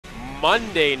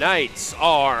Monday nights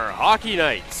are hockey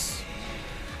nights.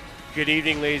 Good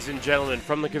evening, ladies and gentlemen,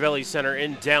 from the Covelli Center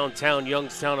in downtown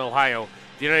Youngstown, Ohio.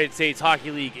 The United States Hockey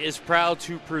League is proud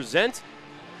to present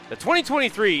the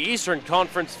 2023 Eastern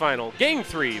Conference Final, Game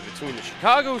 3 between the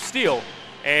Chicago Steel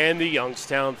and the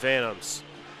Youngstown Phantoms.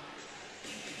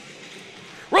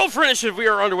 Roll for initiative, we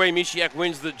are underway. Mishiak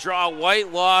wins the draw.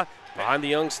 Whitelaw behind the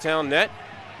Youngstown net.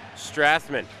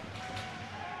 Strathman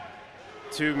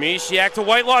to Mishiak to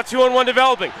Whitelaw, 2-on-1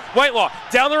 developing. Whitelaw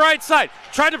down the right side,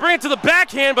 tried to bring it to the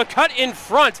backhand, but cut in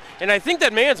front. And I think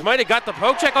that Mans might have got the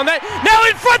poke check on that. Now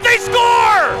in front, they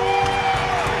score!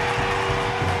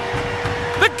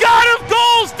 The god of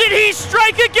goals, did he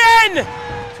strike again?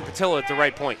 To Patilla at the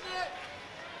right point.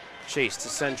 Chase to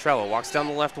Centrella, walks down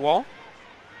the left wall.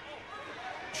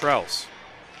 Trells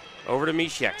over to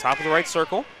Mishiak, top of the right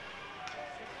circle.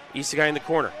 Isagai in the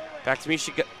corner, back to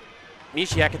Mishiak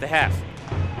at the half.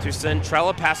 To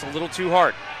Centrella, pass a little too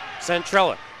hard.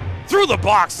 Centrella through the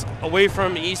box, away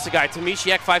from Isagai to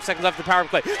Mishiak, 5 seconds left of the power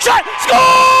play. Shot, score!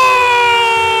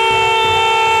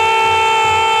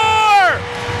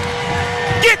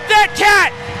 Get that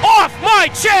cat off my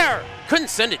chair! Couldn't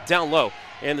send it down low,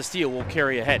 and the Steel will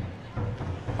carry ahead.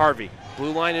 Harvey,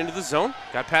 blue line into the zone,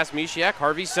 got past Mishiak.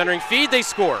 Harvey centering feed, they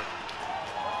score.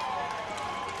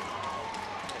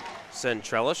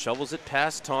 Centrella shovels it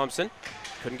past Thompson.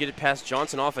 Couldn't get it past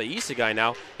Johnson off of Isagai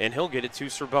now, and he'll get it to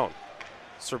Serbone.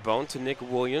 Serbone to Nick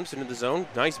Williams into the zone.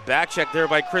 Nice back check there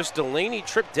by Chris Delaney.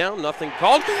 Tripped down, nothing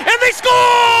called, and they score!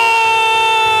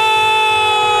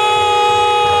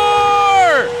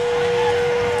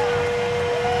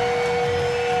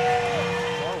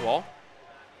 Wall.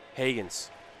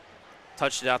 Hagens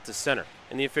touched it out to center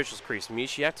in the officials' crease.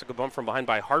 Mishiak took a bump from behind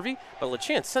by Harvey, but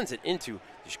LeChance sends it into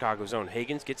the Chicago zone.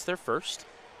 Hagens gets there first.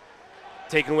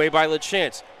 Taken away by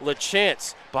LeChance.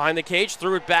 LeChance behind the cage,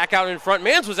 threw it back out in front.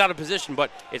 Mans was out of position, but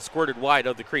it squirted wide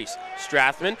of the crease.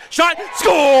 Strathman, shot,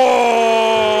 score!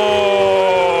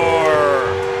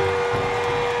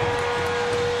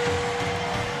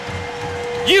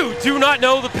 You do not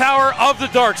know the power of the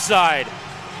dark side.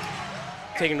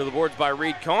 Taken to the boards by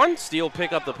Reed Kahn. Steel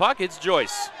pick up the puck. It's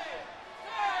Joyce.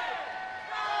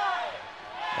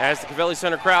 As the Covelli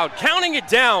Center crowd counting it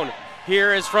down,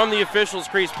 here is from the officials'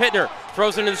 crease. Pittner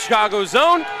throws into the Chicago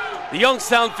zone. The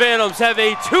Youngstown Phantoms have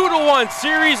a 2-1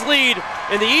 series lead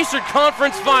in the Eastern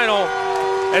Conference Final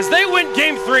as they win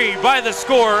Game 3 by the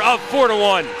score of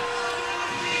 4-1.